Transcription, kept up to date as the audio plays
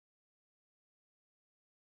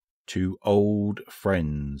To Old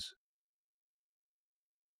Friends.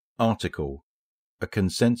 Article: A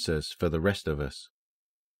Consensus for the Rest of Us.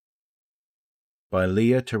 By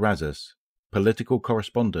Leah Terrazas, political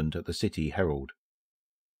correspondent at the City Herald.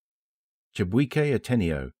 Chibuike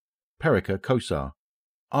Ateneo, Perica Kosar,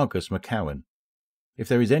 Argus McCowan. If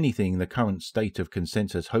there is anything the current state of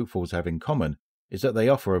consensus hopefuls have in common, is that they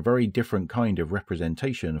offer a very different kind of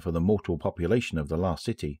representation for the mortal population of the last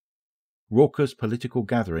city. Raucous political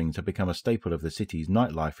gatherings have become a staple of the city's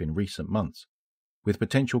nightlife in recent months, with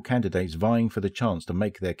potential candidates vying for the chance to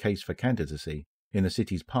make their case for candidacy in the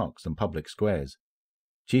city's parks and public squares.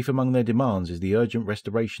 Chief among their demands is the urgent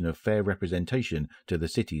restoration of fair representation to the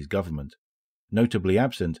city's government. Notably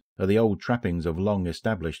absent are the old trappings of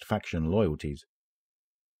long-established faction loyalties.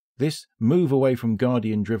 This move away from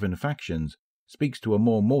Guardian-driven factions speaks to a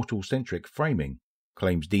more mortal-centric framing,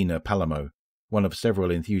 claims Dina Palamo, one of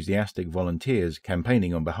several enthusiastic volunteers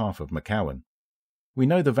campaigning on behalf of McCowan. We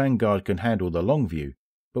know the Vanguard can handle the long view,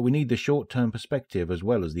 but we need the short-term perspective as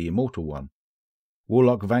well as the immortal one.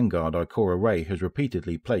 Warlock Vanguard Ikora Ray has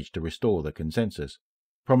repeatedly pledged to restore the consensus,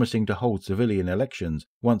 promising to hold civilian elections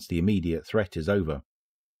once the immediate threat is over.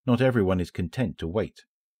 Not everyone is content to wait.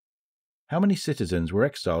 How many citizens were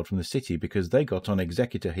exiled from the city because they got on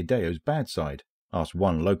Executor Hideo's bad side? Asked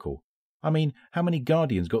one local. I mean, how many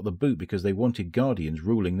Guardians got the boot because they wanted Guardians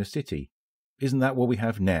ruling the city? Isn't that what we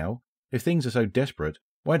have now? If things are so desperate,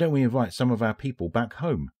 why don't we invite some of our people back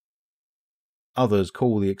home? Others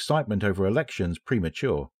call the excitement over elections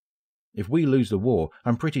premature. If we lose the war,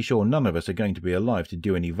 I'm pretty sure none of us are going to be alive to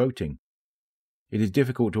do any voting. It is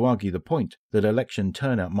difficult to argue the point that election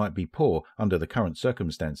turnout might be poor under the current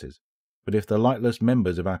circumstances, but if the lightless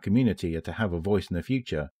members of our community are to have a voice in the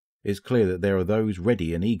future, it's clear that there are those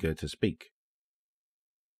ready and eager to speak.